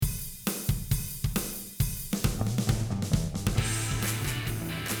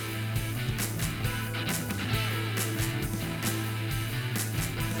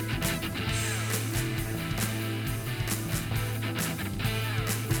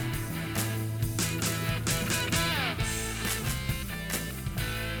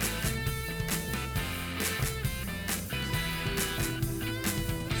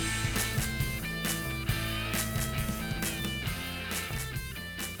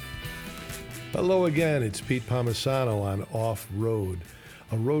Hello again, it's Pete Palmisano on Off Road,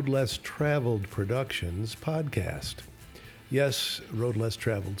 a Road Less Traveled Productions podcast. Yes, Road Less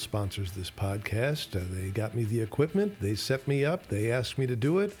Traveled sponsors this podcast. They got me the equipment, they set me up, they asked me to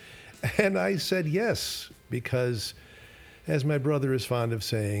do it, and I said yes, because as my brother is fond of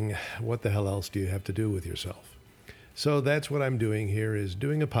saying, what the hell else do you have to do with yourself? So that's what I'm doing here, is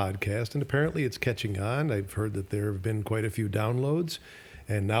doing a podcast, and apparently it's catching on. I've heard that there have been quite a few downloads,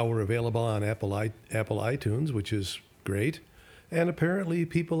 and now we're available on Apple iTunes, which is great. And apparently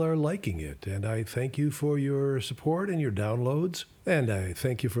people are liking it. And I thank you for your support and your downloads. And I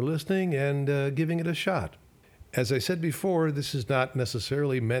thank you for listening and giving it a shot. As I said before, this is not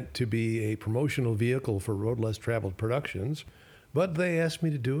necessarily meant to be a promotional vehicle for Road Less Traveled Productions. But they asked me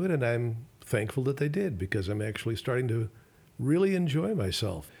to do it, and I'm thankful that they did, because I'm actually starting to really enjoy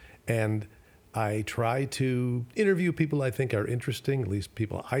myself. And I try to interview people I think are interesting, at least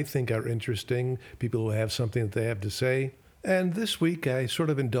people I think are interesting, people who have something that they have to say. And this week I sort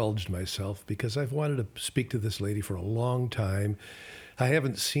of indulged myself because I've wanted to speak to this lady for a long time. I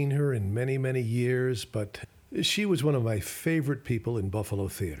haven't seen her in many, many years, but she was one of my favorite people in Buffalo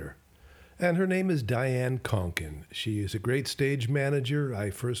theater. And her name is Diane Conkin. She is a great stage manager. I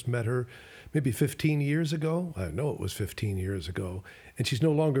first met her maybe 15 years ago. I know it was 15 years ago. And she's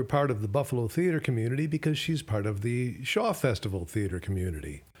no longer part of the Buffalo theater community because she's part of the Shaw Festival theater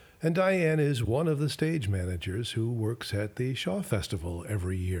community. And Diane is one of the stage managers who works at the Shaw Festival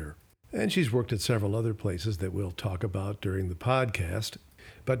every year. And she's worked at several other places that we'll talk about during the podcast.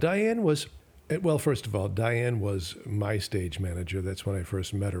 But Diane was, well, first of all, Diane was my stage manager. That's when I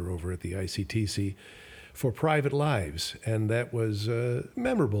first met her over at the ICTC for Private Lives. And that was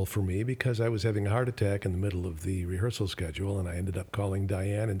memorable for me because I was having a heart attack in the middle of the rehearsal schedule, and I ended up calling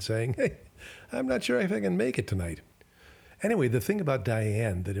Diane and saying, hey, I'm not sure if I can make it tonight. Anyway, the thing about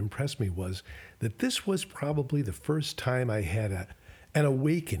Diane that impressed me was that this was probably the first time I had an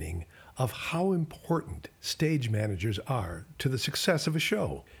awakening of how important stage managers are to the success of a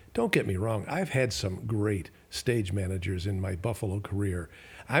show. Don't get me wrong, I've had some great stage managers in my Buffalo career.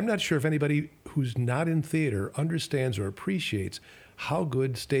 I'm not sure if anybody who's not in theater understands or appreciates how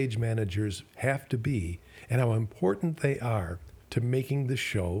good stage managers have to be and how important they are to making the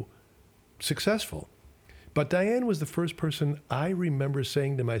show successful. But Diane was the first person I remember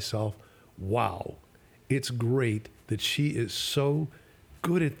saying to myself, wow, it's great that she is so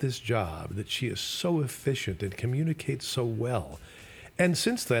good at this job, that she is so efficient and communicates so well. And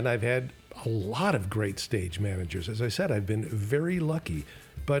since then, I've had a lot of great stage managers. As I said, I've been very lucky.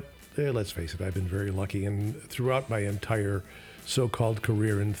 But let's face it, I've been very lucky throughout my entire so-called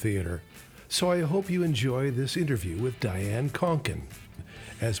career in theater. So I hope you enjoy this interview with Diane Conkin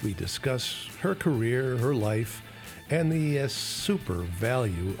as we discuss her career, her life, and the super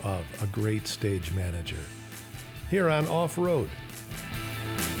value of a great stage manager. Here on Off Road.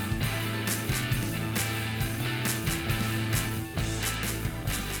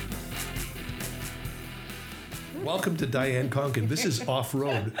 Welcome to Diane Conkin. This is Off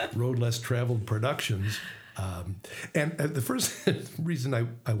Road, Road Less Traveled Productions. And the first reason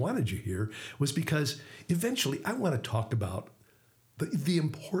I wanted you here was because eventually I want to talk about the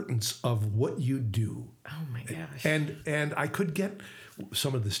importance of what you do. Oh my gosh. And I could get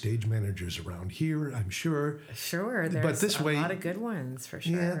some of the stage managers around here, I'm sure. Sure, there's a lot of good ones for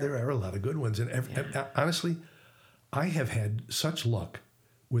sure. Yeah, there are a lot of good ones. And honestly, I have had such luck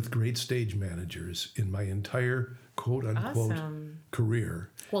with great stage managers in my entire quote-unquote career.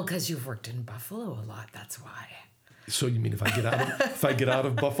 Well, because you've worked in Buffalo a lot, that's why. So you mean if I get out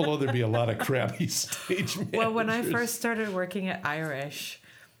of Buffalo, there'd be a lot of crappy stage managers? Well, when I first started working at Irish,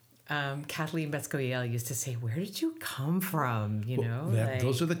 Kathleen Bescoyel used to say, "Where did you come from?" You know,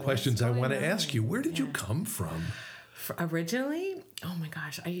 those are the questions I want to ask you. Where did you come from? Originally, oh my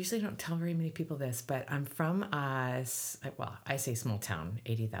gosh, I usually don't tell very many people this, but I'm from I say small town,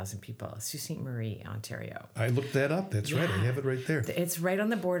 80,000 people, Sault Ste. Marie, Ontario. I looked that up. That's right. I have it right there. It's right on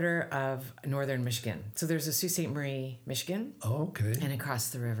the border of northern Michigan. So there's a Sault Ste. Marie, Michigan. Oh, okay. And across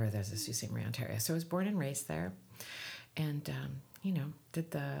the river, there's a Sault Ste. Marie, Ontario. So I was born and raised there. And,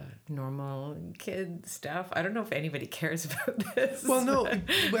 did the normal kid stuff. I don't know if anybody cares about this. Well, no.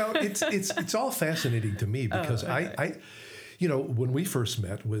 Well, it's all fascinating to me because I when we first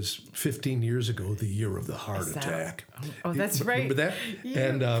met was 15 years ago, the year of the heart attack. Oh, that's right. Remember that?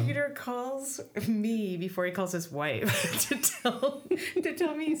 And Peter calls me before he calls his wife to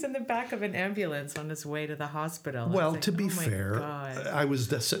tell me he's in the back of an ambulance on his way to the hospital. Well, to be fair, God. I was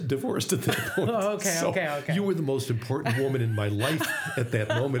divorced at that point. Okay. You were the most important woman in my life at that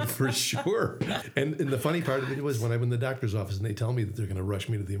moment, for sure. And the funny part of it was when I'm in the doctor's office and they tell me that they're going to rush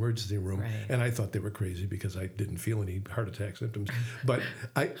me to the emergency room, right. and I thought they were crazy because I didn't feel any heart attack symptoms. But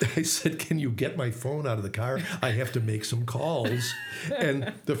I said, can you get my phone out of the car? I have to make some calls.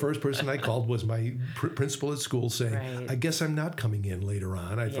 And the first person I called was my principal at school saying, right. I guess I'm not coming in later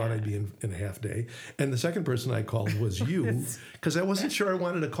on. I thought I'd be in a half day. And the second person I called was you, because I wasn't sure I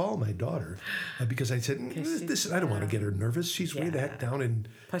wanted to call my daughter because I said, I don't want to get her nervous. She's way the heck down in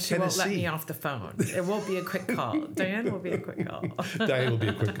Plus, she Tennessee. won't let me off the phone. It won't be a quick call. Diane will be a quick call. Diane will be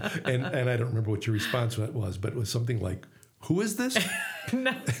a quick call. And I don't remember what your response was, but it was something like, who is this?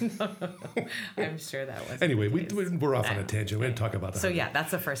 No. I'm sure that was. Anyway, we're off on a tangent. We're going to talk about that. So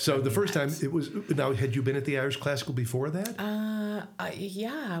that's the first. So the first time it was. Now, had you been at the Irish Classical before that?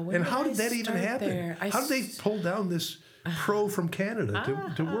 Yeah. And how did that even happen? How did they pull down this pro from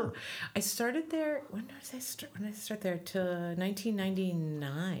Canada to work? I started there. When did I start? When did I start there? To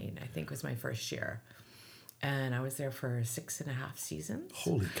 1999, I think was my first year. And I was there for 6.5 seasons.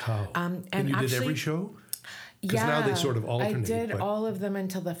 Holy cow! And you actually, did every show? Because now they sort of alternate. I did all of them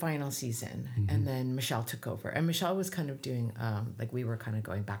until the final season. And then Michelle took over. And Michelle was kind of doing, we were kind of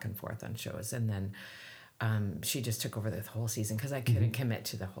going back and forth on shows. And then she just took over the whole season because I couldn't commit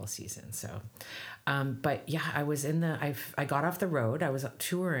to the whole season. So, but yeah, I was I got off the road. I was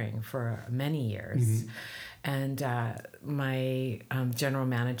touring for many years. And my general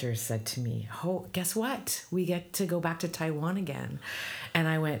manager said to me, oh, guess what? We get to go back to Taiwan again. And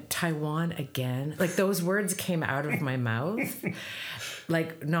I went, Taiwan again? Like those words came out of my mouth,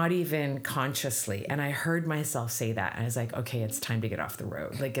 like not even consciously. And I heard myself say that. And I was like, okay, it's time to get off the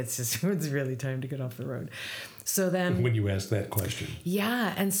road. Like it's really time to get off the road. So then when you asked that question.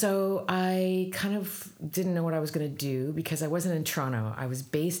 Yeah. And so I kind of didn't know what I was going to do because I wasn't in Toronto. I was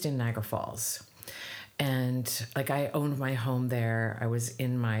based in Niagara Falls. And I owned my home there. I was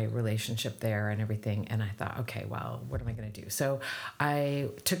in my relationship there and everything. And I thought, okay, well, what am I going to do? So I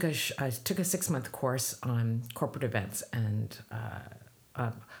took a 6-month course on corporate events and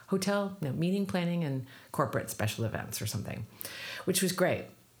meeting planning and corporate special events or something, which was great.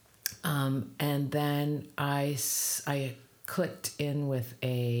 And then I clicked in with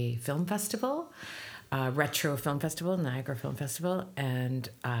a film festival. Retro Film Festival, Niagara Film Festival, and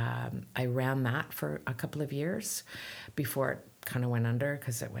I ran that for a couple of years before it kind of went under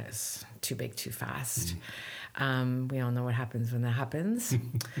because it was too big, too fast. We all know what happens when that happens.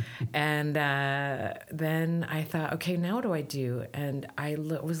 And then I thought, okay, now what do I do? And I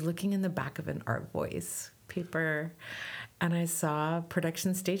was looking in the back of an Art Voice paper, and I saw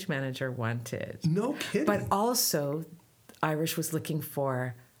production stage manager wanted. No kidding. But also, Irish was looking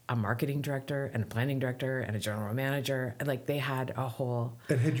for a marketing director and a planning director and a general manager. And they had a whole...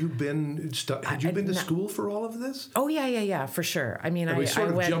 And had you been to school for all of this? Oh, yeah, for sure. I mean, I sort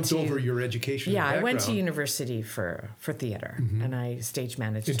of jumped over your education. Yeah, I went to university for theater and I stage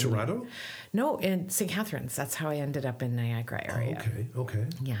managed. In Toronto? No, in St. Catharines. That's how I ended up in Niagara area. Oh, okay.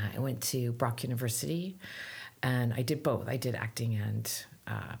 Yeah, I went to Brock University and I did both. I did acting and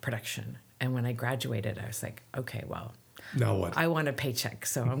production. And when I graduated, I was like, okay, well... Now what? I want a paycheck,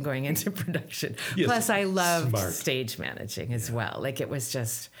 so I'm going into production. Yes, Plus, I loved smart. stage managing as well. It was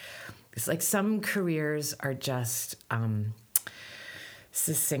just, it's like some careers are just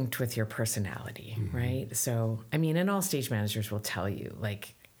succinct with your personality, right? So, I mean, and all stage managers will tell you,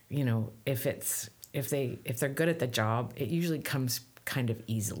 if they're good at the job, it usually comes kind of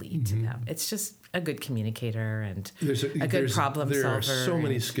easily to them. It's just a good communicator and a good problem solver. There are so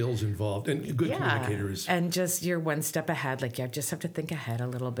many skills involved, and a good communicator is... And just you're one step ahead. You just have to think ahead a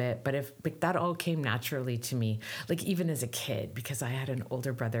little bit. But that all came naturally to me, even as a kid, because I had an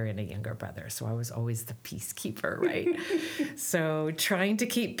older brother and a younger brother. So I was always the peacekeeper, right? So trying to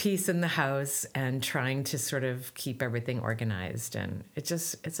keep peace in the house and trying to sort of keep everything organized. And it's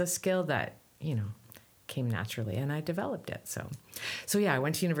a skill that, came naturally, and I developed it. So yeah, I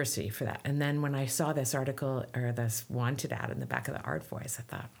went to university for that. And then when I saw this article or this wanted ad in the back of the Art Voice, I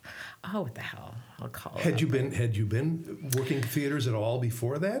thought, oh, what the hell? I'll call it. Had you been working theaters at all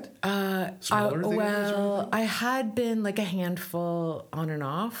before that? Smaller theaters? Well, I had been a handful on and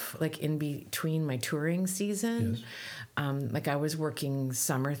off, in between my touring season. Yes. I was working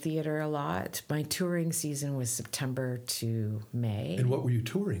summer theater a lot. My touring season was September to May. And what were you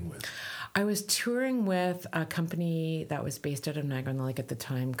touring with? I was touring with a company that was based out of Niagara-on-the-Lake at the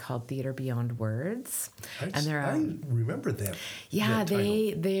time called Theatre Beyond Words. I remember that. Yeah,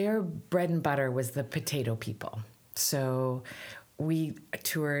 that their bread and butter was the potato people. So we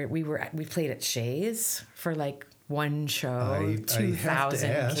toured, we played at Shays for like one show,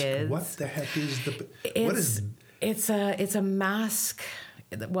 2,000 kids. What the heck is It's a mask.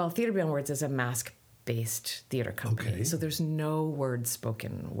 Well, Theatre Beyond Words is a mask-based theater company. Okay. So there's no words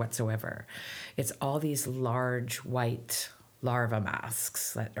spoken whatsoever. It's all these large white larva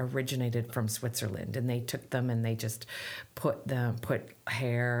masks that originated from Switzerland, and they took them and they just put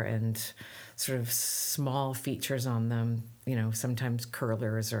hair and sort of small features on them, you know, sometimes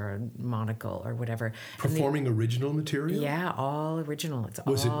curlers or a monocle or whatever. Performing original material? Yeah, all original.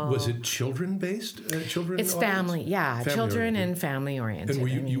 Was it children based? It's audience? family, yeah, Family children oriented. and family oriented.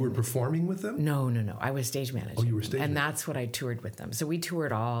 And you were performing with them? No. I was stage managing. Oh, you were stage and managing. that's what I toured with them. So we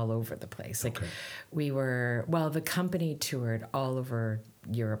toured all over the place. Like Okay. the company toured all over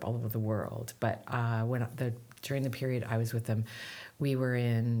Europe, all over the world. But during the period I was with them, we were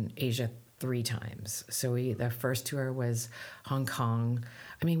in Asia 3 times. So the first tour was Hong Kong.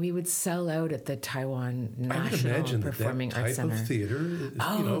 I mean, we would sell out at the Taiwan National Performing Arts Center. That type of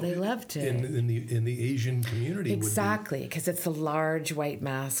theater, they loved it. In the Asian community. Exactly, because it's the large white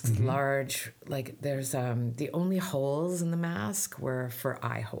masks, large, like there's the only holes in the mask were for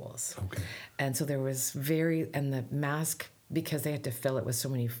eye holes. Okay. And so there was and the mask, because they had to fill it with so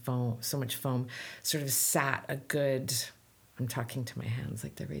much foam, sort of sat a good, I'm talking to my hands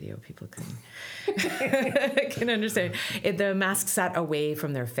like the radio people can understand. The mask sat away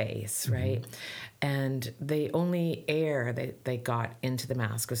from their face, right? And the only air they got into the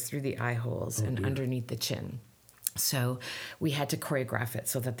mask was through the eye holes and underneath the chin. So we had to choreograph it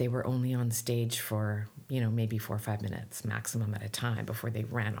so that they were only on stage for, maybe 4 or 5 minutes maximum at a time before they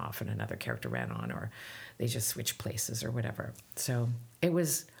ran off and another character ran on, or they just switched places or whatever. So it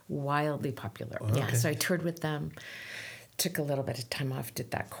was wildly popular. Okay. Yeah, so I toured with them. Took a little bit of time off,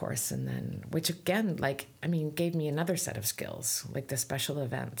 did that course, and then, which again, gave me another set of skills, like the special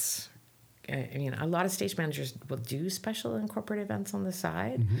events. I mean, a lot of stage managers will do special and corporate events on the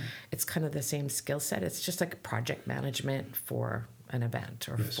side. Mm-hmm. It's kind of the same skill set. It's just like project management for an event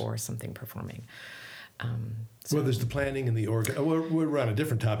or for something performing. Well, there's the planning and the we're on a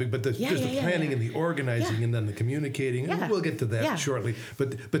different topic, but there's the planning and the organizing and then the communicating. And we'll get to that shortly.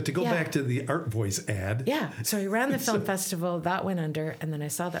 But to go back to the Art Voice ad. Yeah. So I ran the film festival, that went under, and then I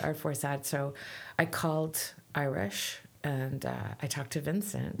saw the Art Voice ad. So I called Irish and I talked to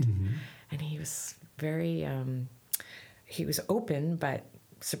Vincent, and he was very, he was open, but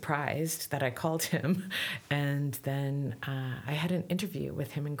surprised that I called him. And then I had an interview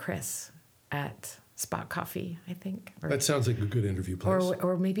with him and Chris at Spot Coffee, I think. That sounds like a good interview place.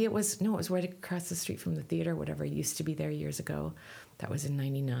 Or maybe it was right across the street from the theater, whatever. It used to be there years ago. That was in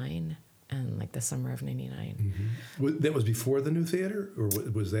 99 and like the summer of 99. Mm-hmm. That was before the new theater, or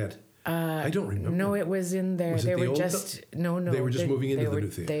was that? I don't remember. No, it was in there. Was it They were just moving into the new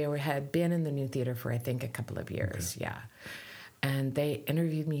theater. They had been in the new theater for I think a couple of years. Okay. Yeah, and they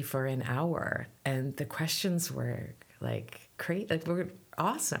interviewed me for an hour, and the questions were like crazy. Like were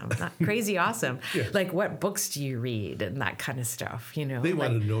awesome, not crazy awesome. Yes. Like what books do you read and that kind of stuff, They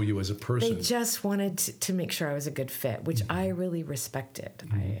wanted to know you as a person. They just wanted to make sure I was a good fit, which I really respected.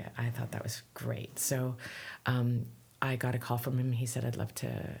 I thought that was great. So I got a call from him. He said, I'd love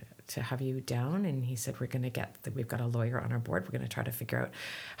to have you down. And he said, we've got a lawyer on our board. We're going to try to figure out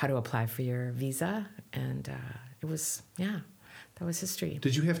how to apply for your visa. And it was, that was history.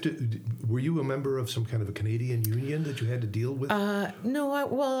 Were you a member of some kind of a Canadian union that you had to deal with? No,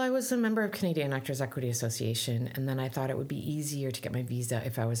 I was a member of Canadian Actors Equity Association, and then I thought it would be easier to get my visa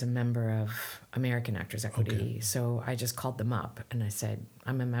if I was a member of American Actors Equity. Okay. So I just called them up and I said,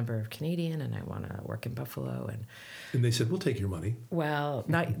 I'm a member of Canadian and I want to work in Buffalo. And they said, we'll take your money. Well,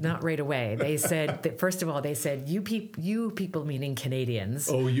 not right away. They said, first of all, you people meaning Canadians.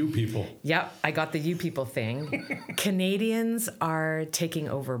 Oh, you people. Yep, I got the you people thing. Canadians are taking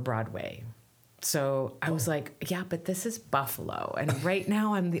over Broadway. So I was like, yeah, but this is Buffalo. And right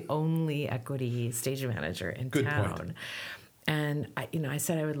now I'm the only equity stage manager in Good town. Point. And I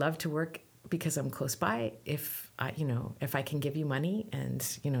said I would love to work because I'm close by if I can give you money and,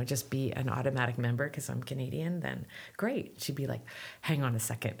 just be an automatic member because I'm Canadian, then great. She'd be like, hang on a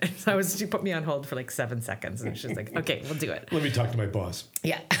second. She put me on hold for like 7 seconds and she's like, okay, we'll do it. Let me talk to my boss.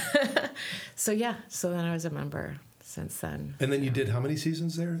 Yeah. So then I was a member since then. And then you did how many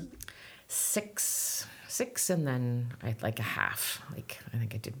seasons there? 6, and then like a half. Like I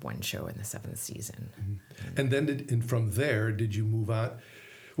think I did 1 show in the 7th season. Mm-hmm. And then from there, did you move on?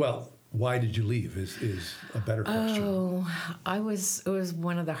 Well, why did you leave is a better question. Oh, it was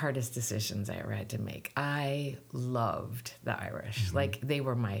one of the hardest decisions I ever had to make. I loved the Irish. Like, they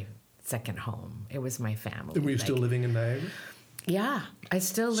were my second home. It was my family. Were you like, still living in Niagara? Yeah, I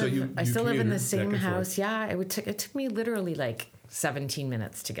still live. you I still live in the commuted same back and house. forth? Yeah, it took me literally like 17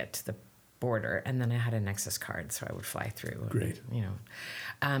 minutes to get to the border, and then I had a Nexus card, so I would fly through. Great. You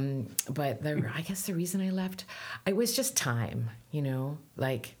know, but I guess the reason I left, it was just time. You know,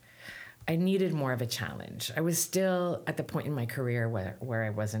 like, I needed more of a challenge. I was still at the point in my career where I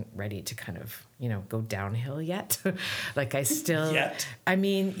wasn't ready to kind of, you know, go downhill yet. Like, I still, Yet? I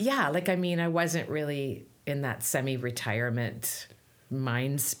mean, yeah, like, I mean, I wasn't really in that semi-retirement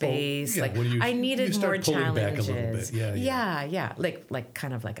mind space. yeah, like, when you- I you needed start more pulling back a challenges. little bit. Yeah. Like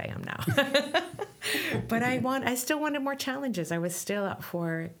kind of like I am now. But I still wanted more challenges. I was still up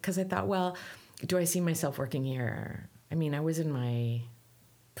for, because I thought, well, do I see myself working here? I mean, I was in my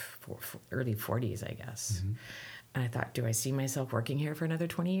early 40s, I guess. And I thought, do I see myself working here for another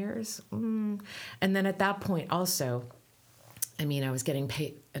 20 years? And then at that point also, I mean, I was getting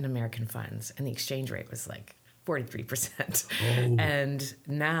paid in American funds, and the exchange rate was like 43%. Oh. And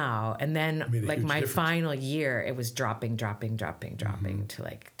now, and then Made a like huge my difference. final year, it was dropping to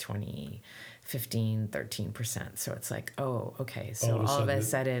like 13%. So it's like, oh, okay. So all of a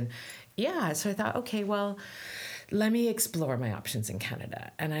sudden, yeah. So I thought, okay, well, let me explore my options in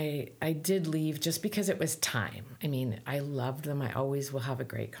Canada. And I did leave just because it was time. I mean, I loved them. I always will have a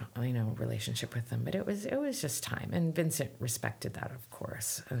great, relationship with them. But it was just time. And Vincent respected that, of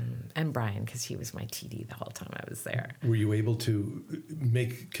course. And Brian, because he was my TD the whole time I was there. Were you able to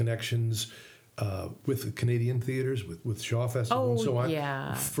make connections with Canadian theaters, with Shaw Festival and so on?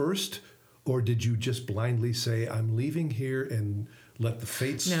 Yeah. First, or did you just blindly say, I'm leaving here and let the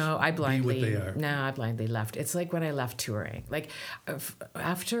fates be what they are? No, I blindly left. It's like when I left touring. Like,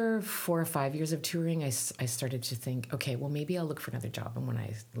 after 4 or 5 years of touring, I started to think, okay, well, maybe I'll look for another job. And when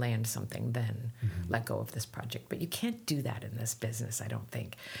I land something, then let go of this project. But you can't do that in this business, I don't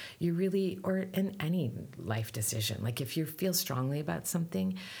think. You really, or in any life decision. Like, if you feel strongly about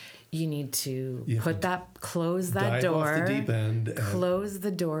something, you need to close that dive door. off the deep end and- Close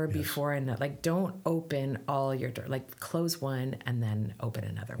the door before like, don't open all your doors. Like, close one and then open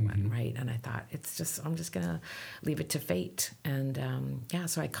another one, right? And I thought, I'm just gonna leave it to fate. And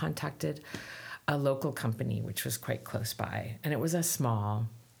so I contacted a local company, which was quite close by, and it was a small,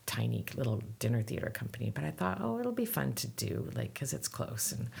 tiny little dinner theater company. But I thought, oh, it'll be fun to do, like, because it's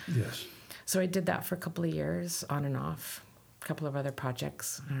close. And Yes. so I did that for a couple of years, on and off. A couple of other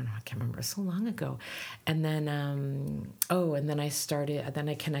projects. I don't know, I can't remember, so long ago. And then, then I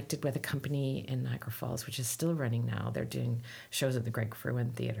connected with a company in Niagara Falls, which is still running now. They're doing shows at the Greg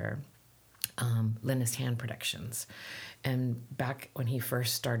Fruin Theatre, Linus Hand Productions. And back when he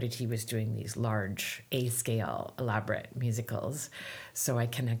first started, he was doing these large A-scale, elaborate musicals. So I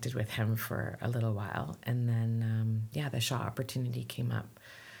connected with him for a little while. And then, the Shaw opportunity came up.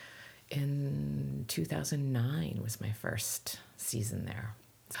 In 2009 was my first season there.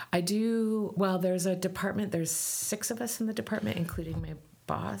 There's a department, there's 6 of us in the department, including my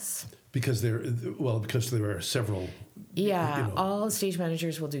boss. Because there are several. Yeah, all stage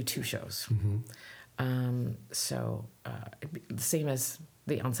managers will do 2 shows. The same as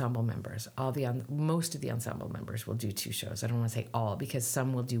the ensemble members. Most of the ensemble members will do 2 shows. I don't want to say all, because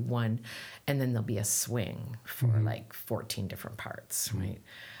some will do 1, and then there'll be a swing for like 14 different parts, right?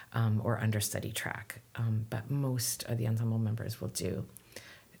 Or understudy track. But most of the ensemble members will do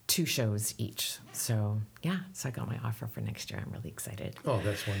 2 shows each. So I got my offer for next year. I'm really excited. Oh,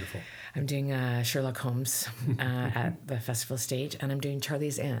 that's wonderful. I'm doing Sherlock Holmes at the festival stage, and I'm doing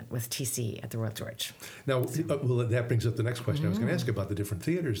Charlie's Aunt with TC at the Royal George. Now, that brings up the next question. I was going to ask about the different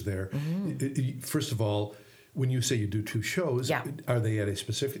theaters there. First of all, when you say you do 2 shows, are they at a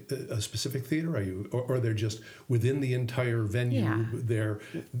specific theater? Are you, or they're just within the entire venue? Yeah.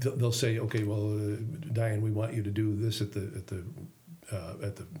 They'll say, okay, well, Diane, we want you to do this at the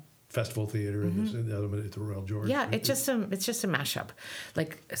Festival Theater and this, and the other one at the Royal George. Yeah, it's just a mashup.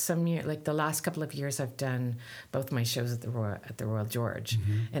 Like the last couple of years, I've done both my shows at the Royal George,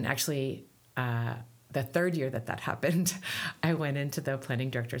 and actually. The 3rd year that happened, I went into the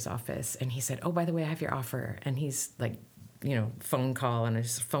planning director's office, and he said, "Oh, by the way, I have your offer." And he's like, phone call on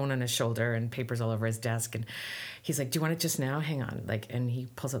his phone on his shoulder and papers all over his desk. And he's like, "Do you want it just now? Hang on." And he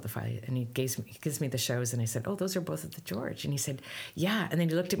pulls out the file and he gives me the shows. And I said, "Oh, those are both at the George." And he said, "Yeah." And then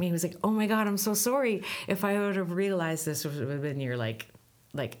he looked at me. He was like, "Oh my God, I'm so sorry. If I would have realized this would have been your like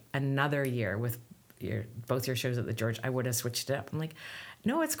another year with both your shows at the George, I would have switched it up." I'm like,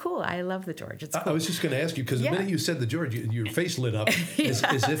 No, it's cool. I love the George. It's cool. I was just going to ask you, because the minute you said the George, your face lit up as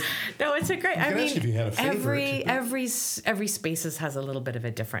if... No, it's a great... I mean, ask if you had a favorite. every Spaces has a little bit of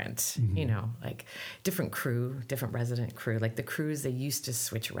a different, like different crew, different resident crew. Like the crews, they used to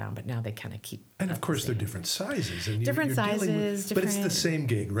switch around, but now they kind of keep... And of course, they're different sizes. And different sizes. But it's the same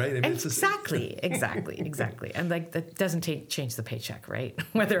gig, right? I mean, exactly. And like that doesn't change the paycheck, right?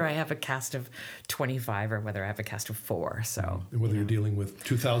 Whether I have a cast of 25 or whether I have a cast of 4. So and whether you're dealing with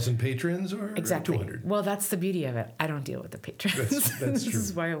 2,000 patrons or 200. Well, that's the beauty of it. I don't deal with the patrons. That's true. This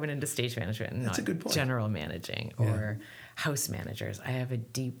is why I went into stage management and that's not a good point. General managing or house managers. I have a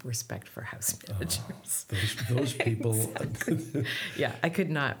deep respect for house managers. Those people. Yeah,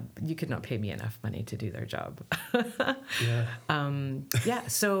 you could not pay me enough money to do their job.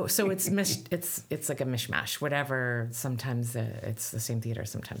 So it's like a mishmash. Whatever, sometimes it's the same theater,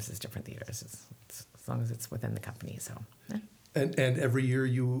 sometimes it's different theaters. It's as long as it's within the company, so. Yeah. And every year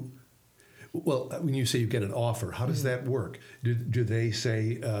when you say you get an offer, how does that work? Do they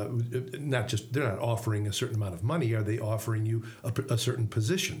say, they're not offering a certain amount of money, are they offering you a certain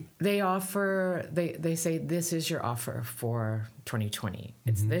position? They say, this is your offer for 2020.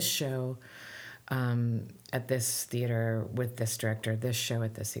 It's this show at this theater with this director, this show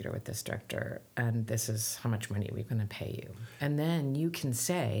at this theater with this director, and this is how much money we're going to pay you. And then you can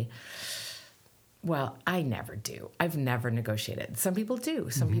say... Well, I never do. I've never negotiated. Some people do.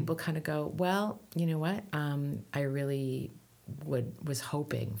 Some people kind of go, well, you know what? I really was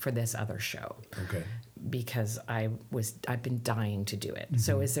hoping for this other show. Okay. Because I've been dying to do it.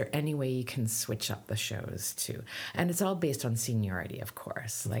 So is there any way you can switch up the shows too? And it's all based on seniority, of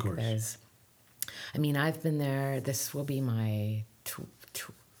course. I've been there. This will be my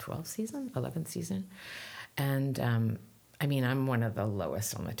 12th season, 11th season. And, I'm one of the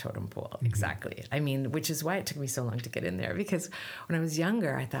lowest on the totem pole. Exactly. Which is why it took me so long to get in there. Because when I was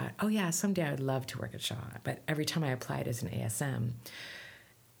younger, I thought, oh yeah, someday I would love to work at Shaw. But every time I applied as an ASM,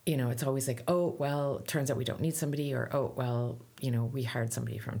 it's always like, oh, well, it turns out we don't need somebody, or, oh, well, we hired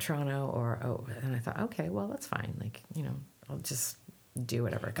somebody from Toronto, or, oh, and I thought, okay, well, that's fine. Like, I'll just do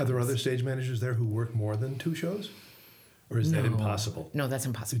whatever comes. Are there other stage managers there who work more than 2 shows? Or is that impossible? No, that's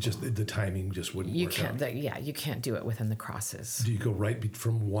impossible. The timing just wouldn't work out. You can't do it within the crosses. Do you go right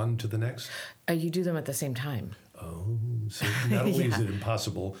from one to the next? You do them at the same time. Oh, so not only is it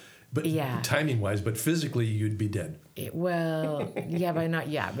impossible, but timing-wise, but physically you'd be dead. But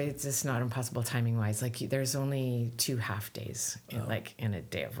it's just not impossible timing-wise. Like there's only 2 half days in a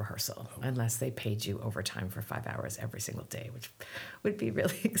day of rehearsal, unless they paid you overtime for 5 hours every single day, which would be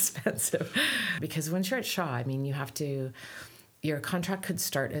really expensive. Because once you're at Shaw, you have to... Your contract could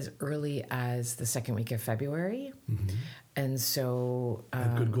start as early as the second week of February. And so...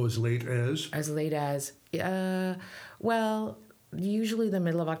 it could go as late as? As late as... usually the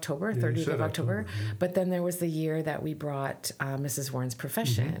middle of October, 30th of October. But then there was the year that we brought Mrs. Warren's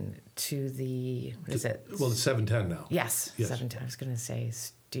Profession to the, what is it? Well, it's 710 now. Yes. 710. I was going to say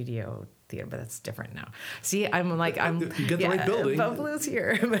studio theater, but that's different now. See, I'm like, you get the right building. Buffalo's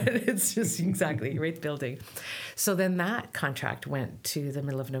here, but it's just exactly right building. So then that contract went to the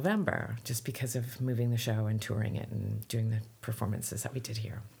middle of November, just because of moving the show and touring it and doing the performances that we did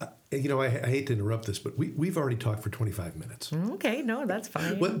here. I hate to interrupt this, but we've already talked for 25 minutes. Okay, no, that's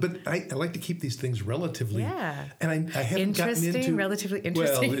fine. Well, but I like to keep these things relatively... Yeah. And I haven't gotten into... Relatively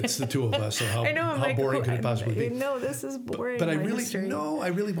interesting. Well, it's the two of us, so how how boring could it possibly be? No, this is boring. But I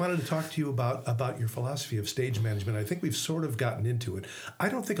really wanted to talk to you about your philosophy of stage management. I think we've sort of gotten into it. I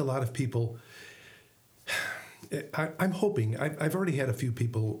don't think a lot of people... I'm hoping... I've already had a few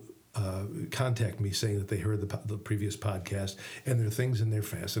people... contact me saying that they heard the previous podcast and there are things in there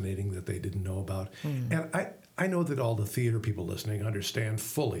fascinating that they didn't know about. And I know that all the theater people listening understand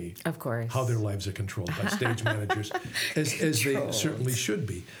fully, of course, how their lives are controlled by stage managers, as they certainly should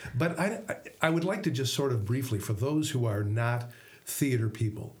be. But I would like to just sort of briefly, for those who are not theater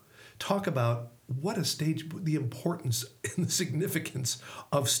people, talk about the importance and the significance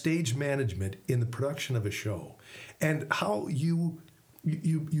of stage management in the production of a show, and how you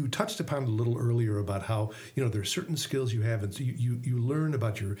touched upon it a little earlier about how there are certain skills you have, and so you learn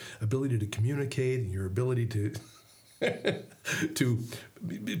about your ability to communicate and your ability to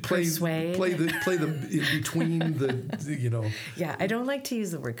play the in between the. Yeah, I don't like to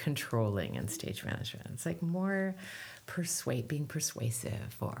use the word controlling in stage management. It's like more being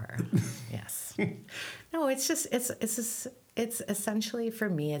persuasive, or yes. No, it's essentially, for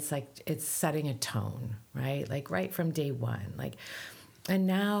me, it's like it's setting a tone, right? Like right from day one, like. And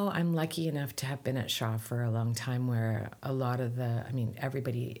now I'm lucky enough to have been at Shaw for a long time, where a lot of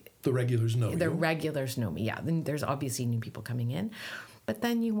everybody... The regulars know you. The regulars know me, yeah. Then there's obviously new people coming in. but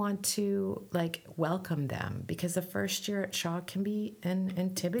then you want to like welcome them, because the first year at Shaw can be an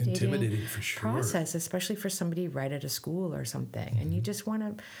intimidating for sure. process, especially for somebody right out of school or something. And you just want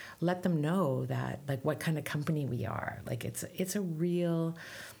to let them know that like what kind of company we are. Like it's a real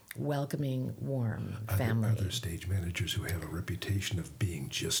welcoming, warm family. Are there stage managers who have a reputation of being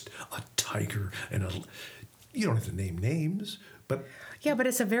just a tiger and you don't have to name names, but... Yeah, but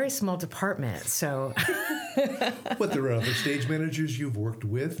it's a very small department, so... But there are other stage managers you've worked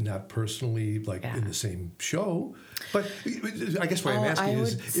with, not personally, like in the same show. But I guess what I'm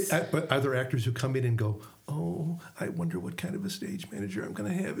asking but are there actors who come in and go, oh, I wonder what kind of a stage manager I'm going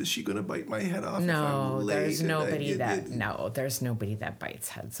to have. Is she going to bite my head off? No, there's nobody there's nobody that bites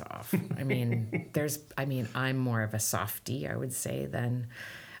heads off. I mean, I'm more of a softie, I would say,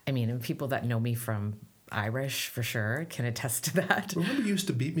 and people that know me from Irish, for sure, can attest to that. Remember, you used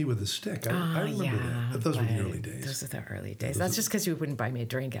to beat me with a stick. I remember that. But those were the early days. Those were the early days. That's just because you wouldn't buy me a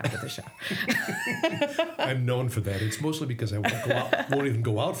drink after the show. I'm known for that. It's mostly because I won't even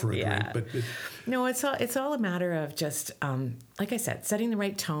go out for a drink. But no, it's all a matter of just, like I said, setting the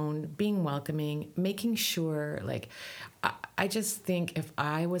right tone, being welcoming, making sure, like, I just think if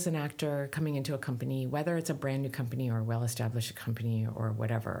I was an actor coming into a company, whether it's a brand new company or a well-established company or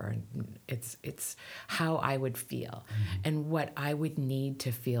whatever, it's how I would feel and what I would need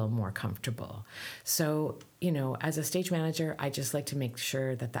to feel more comfortable. So, as a stage manager, I just like to make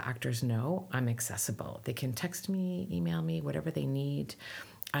sure that the actors know I'm accessible. They can text me, email me, whatever they need.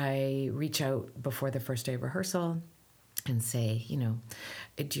 I reach out before the first day of rehearsal and say,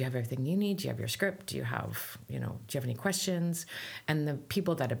 do you have everything you need? Do you have your script? Do you have any questions? And the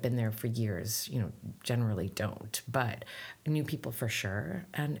people that have been there for years, generally don't, but new people for sure.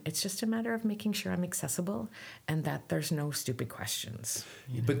 And it's just a matter of making sure I'm accessible and that there's no stupid questions.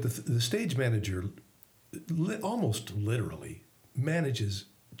 But the stage manager almost literally manages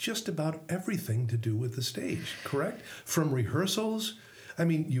just about everything to do with the stage, correct? From rehearsals. I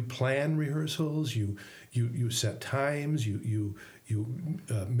mean, you plan rehearsals, you set times, you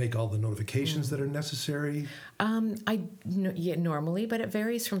make all the notifications that are necessary. Normally, but it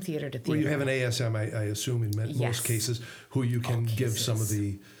varies from theater to theater. Well, you have an ASM, I assume, in most cases, who you can give some of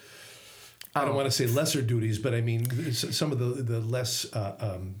the, I don't want to say lesser duties, but I mean some of the less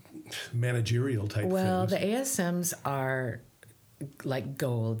managerial type things. Well, the ASMs are like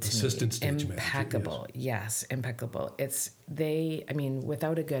gold to Assistant me. Stage Impeccable. Manager, yes, impeccable.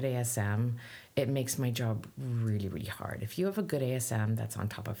 Without a good ASM, it makes my job really, really hard. If you have a good ASM that's on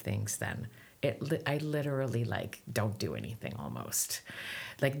top of things, then I literally don't do anything almost.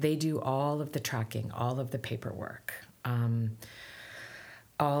 Like they do all of the tracking, all of the paperwork,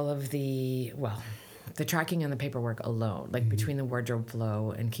 all of the tracking and the paperwork alone, between the wardrobe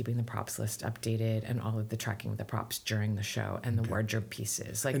flow and keeping the props list updated and all of the tracking of the props during the show and the wardrobe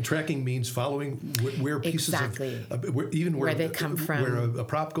pieces. And tracking means following where pieces where they come from, where a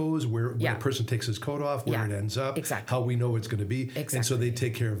prop goes, where a person takes his coat off, where it ends up, how we know it's going to be. Exactly. And so they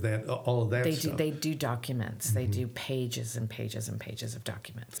take care of that, all of that stuff. They do documents. They do pages and pages and pages of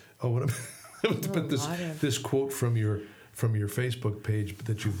documents. Oh, but this quote from your Facebook page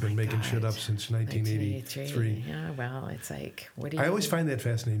that you've been making shit up since 1983. Yeah, well, it's like, what do you... I always find that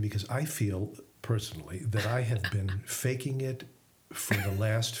fascinating because I feel personally that I have been faking it for the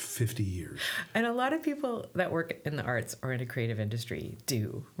last 50 years. And a lot of people that work in the arts or in a creative industry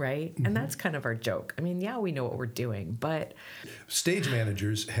do, right? And that's kind of our joke. I mean, we know what we're doing, but... Stage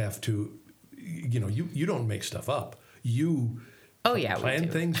managers have to, you don't make stuff up. You... plan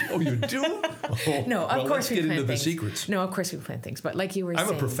things? Oh, you do? Oh, no, of course we plan things. Let's get into the secrets. No, of course we plan things. But like you were saying...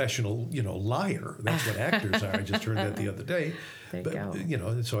 I'm a professional, liar. That's what actors are. I just heard that the other day. There you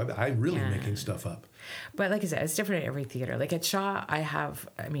go. So I'm really making stuff up. But like I said, it's different at every theater. Like at Shaw,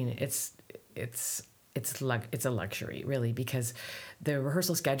 it's a luxury, really, because the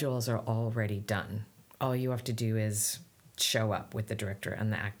rehearsal schedules are already done. All you have to do is show up with the director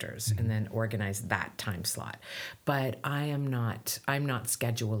and the actors and then organize that time slot. But I'm not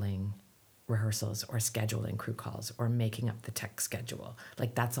scheduling rehearsals or scheduling crew calls or making up the tech schedule.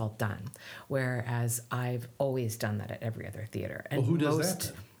 Like that's all done. Whereas I've always done that at every other theater. And who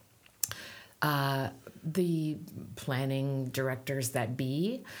does that? The planning directors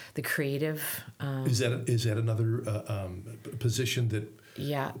the creative. Is that another position that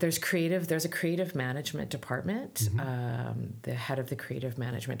Yeah, there's a creative management department. The head of the creative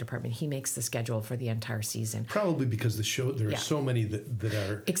management department, he makes the schedule for the entire season. Probably because there are so many that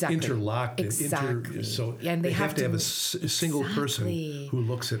are interlocked. And they have to have a single person who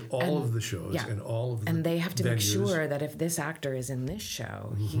looks at all of the shows and all of the and they have to venues. make sure that if this actor is in this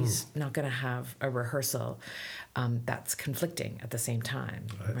show, he's not going to have a rehearsal that's conflicting at the same time.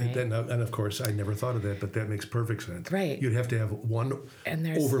 Right? And of course, I never thought of that, but that makes perfect sense. Right. You'd have to have one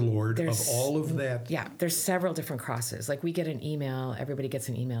overlord of all of that. Yeah, there's several different crosses. Like we get an email, everybody gets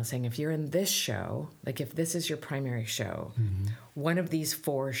an email saying, if you're in this show, like if this is your primary show, one of these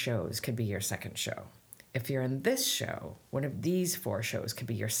 4 shows could be your second show. If you're in this show, one of these 4 shows could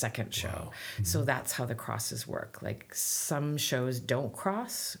be your second show. Wow. So that's how the crosses work. Like some shows don't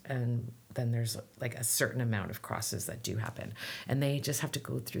cross, and then there's like a certain amount of crosses that do happen. And they just have to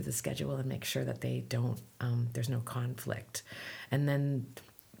go through the schedule and make sure that they don't, there's no conflict. And then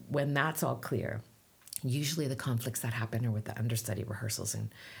when that's all clear, usually the conflicts that happen are with the understudy rehearsals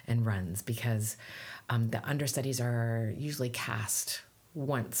and runs, because the understudies are usually cast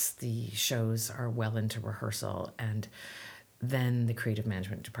once the shows are well into rehearsal, and then the creative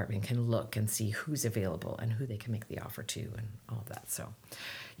management department can look and see who's available and who they can make the offer to and all of that. So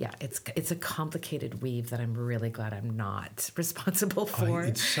yeah, it's a complicated weave that I'm really glad I'm not responsible for.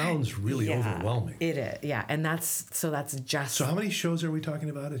 It sounds really overwhelming. It is, yeah. And that's just... So how many shows are we talking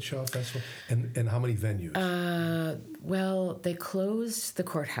about at Shaw Festival? And how many venues? Well, they closed the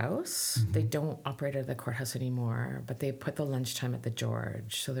courthouse. They don't operate at the courthouse anymore, but they put the lunchtime at the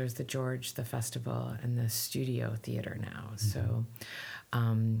George. So there's the George, the festival, and the Studio Theater now. So,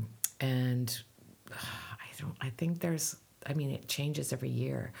 and I think there's... I mean, it changes every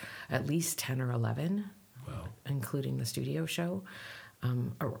year, at least 10 or 11, including the studio show,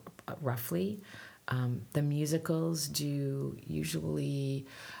 roughly. The musicals do usually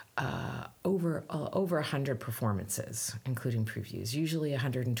over 100 performances, including previews, usually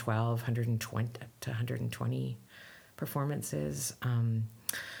 112, 120 to 120 performances.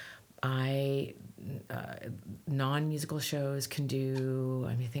 Non-musical shows can do,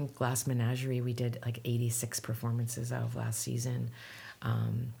 I think Glass Menagerie, we did like 86 performances out of last season.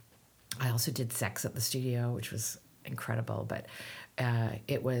 I also did Sex at the Studio, which was incredible, but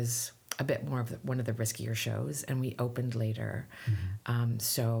it was a bit more of one of the riskier shows, and we opened later.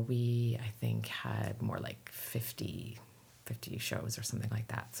 So we, I think, had more like 50 shows or something like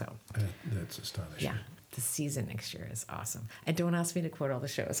that. So that's astonishing. Yeah. The season next year is awesome. And don't ask me to quote all the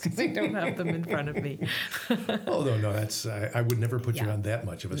shows because I don't have them in front of me. No, that's I would never put you on that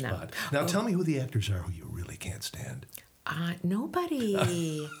much of a spot. Now tell me who the actors are who you really can't stand.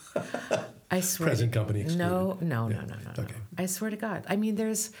 Nobody. I swear. Present company excluded. No. Okay. I swear to God. I mean,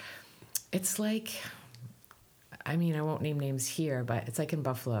 it's like, I won't name names here, but it's like in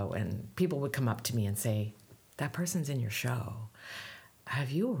Buffalo, and people would come up to me and say, that person's in your show.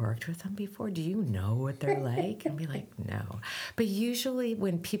 Have you worked with them before? Do you know what they're like? And be like, no. But usually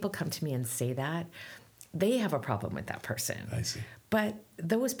when people come to me and say that, they have a problem with that person. I see. But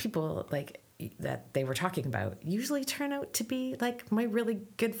those people like that they were talking about usually turn out to be like my really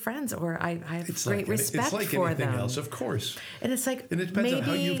good friends, or I have great respect for them. It's like anything else, of course. And it's like, and it depends on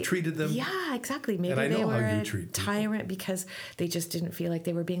how you've treated them. Yeah, exactly. Maybe they were a tyrant because they just didn't feel like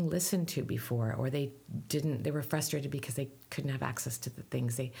they were being listened to before, or they were frustrated because they couldn't have access to the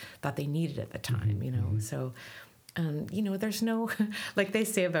things they thought they needed at the time, So, there's no, like they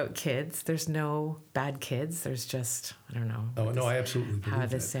say about kids, there's no bad kids. There's just, I don't know. Oh, no, I absolutely believe how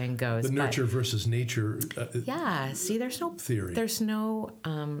this saying goes. The nurture versus nature see, there's no theory. There's no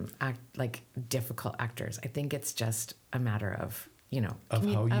difficult actors. I think it's just a matter of,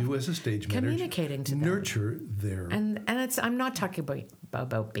 how you as a stage manager communicating to them. Nurture their... And I'm not talking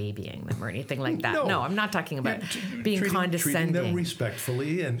about babying them or anything like that. No, I'm not talking about being condescending. Treating them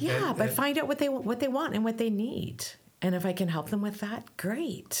respectfully and find out what they want and what they need. And if I can help them with that,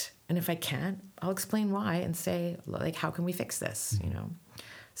 great. And if I can't, I'll explain why and say, like, how can we fix this?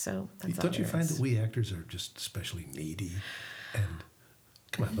 So that's all. Don't you find that we actors are just especially needy and...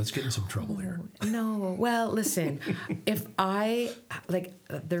 Come on, let's get in some trouble here. No. Well, listen,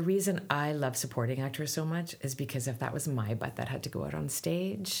 the reason I love supporting actors so much is because if that was my butt that had to go out on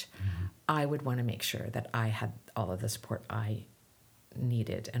stage, I would want to make sure that I had all of the support I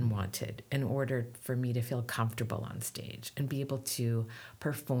needed and wanted in order for me to feel comfortable on stage and be able to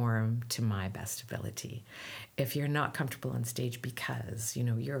perform to my best ability. If you're not comfortable on stage because,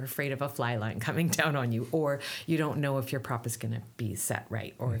 you're afraid of a fly line coming down on you, or you don't know if your prop is going to be set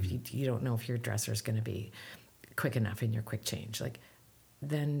right, or if you don't know if your dresser is going to be quick enough in your quick change,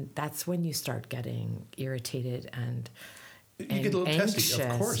 then that's when you start getting irritated and You get a little testy,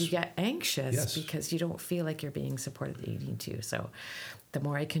 of course. You get anxious Yes. because you don't feel like you're being supported that you need to. So the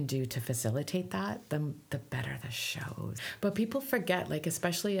more I can do to facilitate that, the better the shows. But people forget, like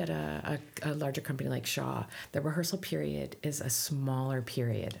especially at a larger company like Shaw, the rehearsal period is a smaller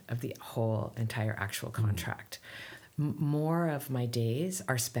period of the whole entire actual contract. More of my days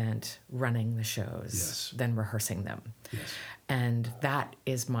are spent running the shows Yes. than rehearsing them. Yes. And that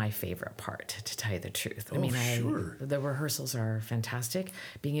is my favorite part, to tell you the truth. Oh, sure. The rehearsals are fantastic.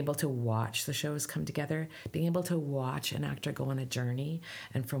 Being able to watch the shows come together, being able to watch an actor go on a journey,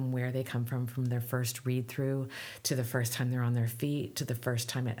 and from where they come from their first read through to the first time they're on their feet, to the first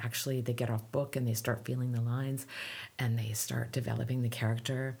time they get off book and they start feeling the lines and they start developing the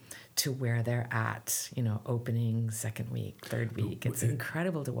character, to where they're at, opening, second week, third week. It's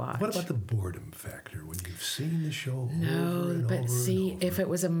incredible to watch. What about the boredom factor when you've seen the show over No, and but over see, and over? if it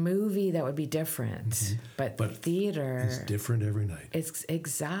was a movie, that would be different. Mm-hmm. But theater, It's different every night. it's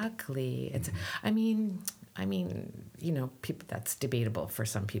exactly. It's. Mm-hmm. I mean, people. That's debatable for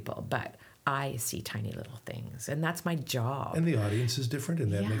some people, but I see tiny little things, and that's my job. And the audience is different,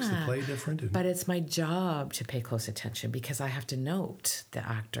 and that makes the Yeah, play different. And But it's my job to pay close attention because I have to note the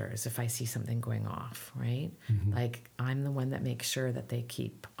actors if I see something going off, right? Like I'm the one that makes sure that they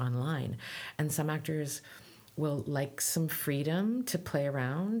keep online. And some actors will like some freedom to play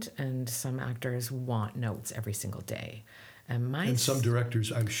around, and some actors want notes every single day. And some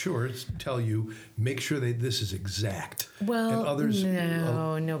directors, I'm sure, tell you, make sure this is exact. Well, and others,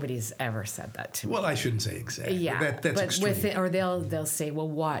 no, nobody's ever said that to me. well, I shouldn't say exact. Yeah, that's but extreme. or they'll say, "Well,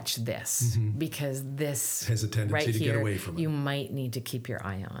 watch this because this Has a tendency right to here, get away from it. you might need to keep your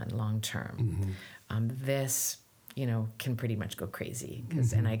eye on long term. This, can pretty much go crazy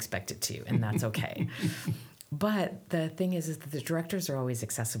and I expect it to, and that's okay." But the thing is that the directors are always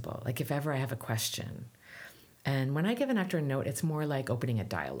accessible. Like if ever I have a question. And when I give an actor a note, it's more like opening a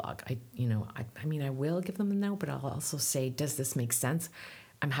dialogue. I will give them a note, but I'll also say, does this make sense?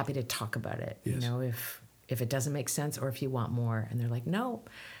 I'm happy to talk about it. Yes. If it doesn't make sense, or if you want more, and they're like, no,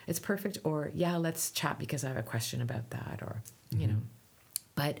 it's perfect, or yeah, let's chat because I have a question about that, or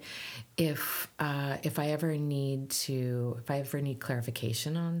But if I ever need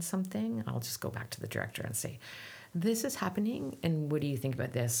clarification on something, I'll just go back to the director and say, this is happening, and what do you think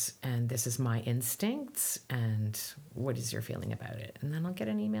about this? And this is my instincts, and what is your feeling about it? And then I'll get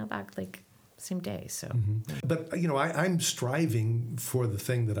an email back like same day. So, But I'm striving for the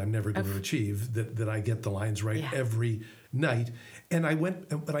thing that I'm never going to achieve. That I get the lines right every night, and I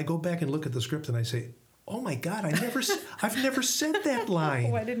go back and look at the script and I say, oh my God, I've never said that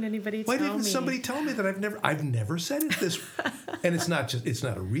line. Why didn't anybody Why tell didn't me? somebody tell me that I've never said it this? And it's not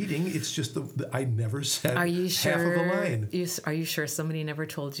a reading. It's just I never said Are you half of the line. Are you sure somebody never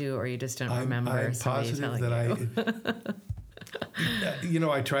told you, or you just don't remember I'm somebody positive telling that you?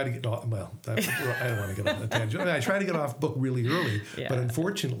 I try to get off. Well, I don't want to get off the tangent. I try to get off book really early, but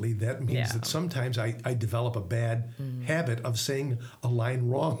unfortunately, that means that sometimes I develop a bad habit of saying a line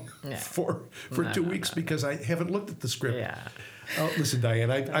wrong for 2 weeks because I haven't looked at the script. Yeah. Oh, listen,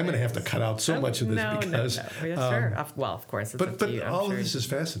 Diane, I'm going to have to cut out so much of this because. No. Yeah, sure. Well, of course. It's up to you, But all of this is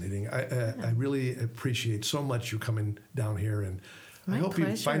fascinating. I really appreciate so much you coming down here, and I hope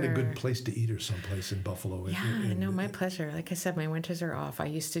you find a good place to eat or someplace in Buffalo. My pleasure. Like I said, my winters are off. I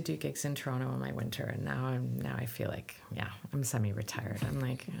used to do gigs in Toronto in my winter, and now I feel like I'm semi-retired. I'm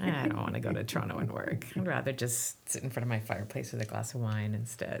like, I don't want to go to Toronto and work. I'd rather just sit in front of my fireplace with a glass of wine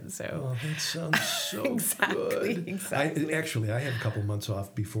instead. So that sounds so good. Exactly. I have a couple months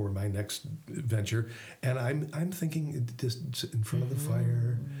off before my next venture, and I'm thinking just sit in front of the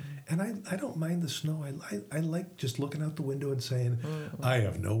fire. And I don't mind the snow. I like just looking out the window and saying, I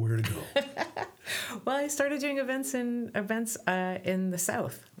have nowhere to go. Well, I started doing events in the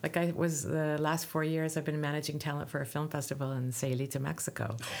South. Like I was the last 4 years, I've been managing talent for a film festival in Sayulita,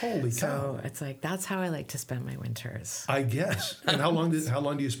 Mexico. Holy cow! So it's like that's how I like to spend my winters. I guess. And how long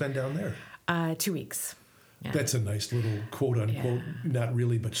do you spend down there? 2 weeks. Yeah. That's a nice little quote unquote, not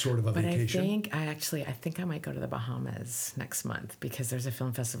really, but sort of a vacation. I think I might go to the Bahamas next month because there's a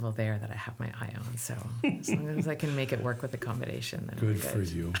film festival there that I have my eye on. So as long as I can make it work with accommodation, then good for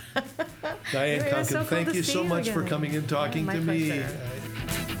you. Diane Konken, so cool thank to you see so you much for again. coming and talking My to me. pleasure.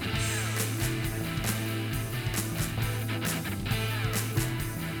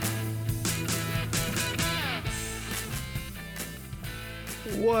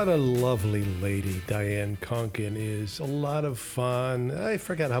 What a lovely lady Diane Konken is. A lot of fun. I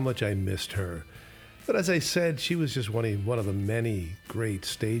forgot how much I missed her. But as I said, she was just one of the many great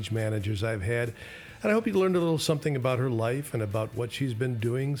stage managers I've had. And I hope you learned a little something about her life and about what she's been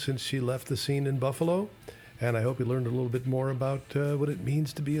doing since she left the scene in Buffalo. And I hope you learned a little bit more about what it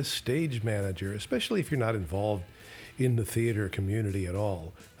means to be a stage manager, especially if you're not involved in the theater community at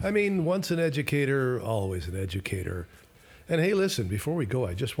all. I mean, once an educator, always an educator. And hey, listen, before we go,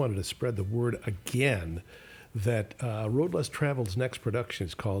 I just wanted to spread the word again that Road Less Traveled's next production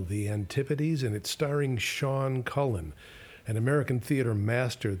is called The Antipodes, and it's starring Sean Cullen, an American theater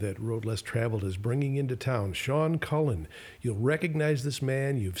master that Road Less Traveled is bringing into town. Sean Cullen. You'll recognize this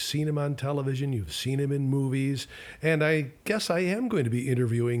man. You've seen him on television. You've seen him in movies. And I guess I am going to be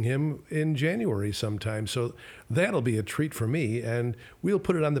interviewing him in January sometime. So that'll be a treat for me. And we'll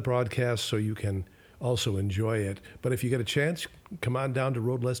put it on the broadcast so you can also enjoy it. But if you get a chance, come on down to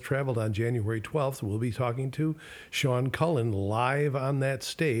Road Less Traveled on January 12th. We'll be talking to Sean Cullen live on that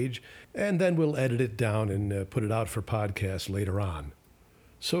stage, and then we'll edit it down and put it out for podcast later on.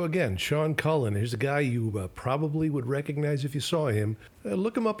 So again, Sean Cullen, here's a guy you probably would recognize if you saw him.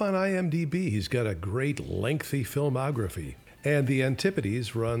 Look him up on IMDb. He's got a great lengthy filmography. And The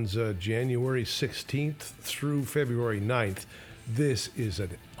Antipodes runs January 16th through February 9th. This is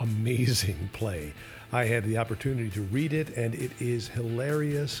an amazing play. I had the opportunity to read it, and it is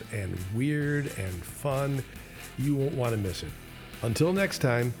hilarious and weird and fun. You won't want to miss it. Until next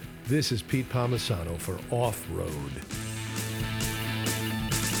time, this is Pete Palmisano for Off Road.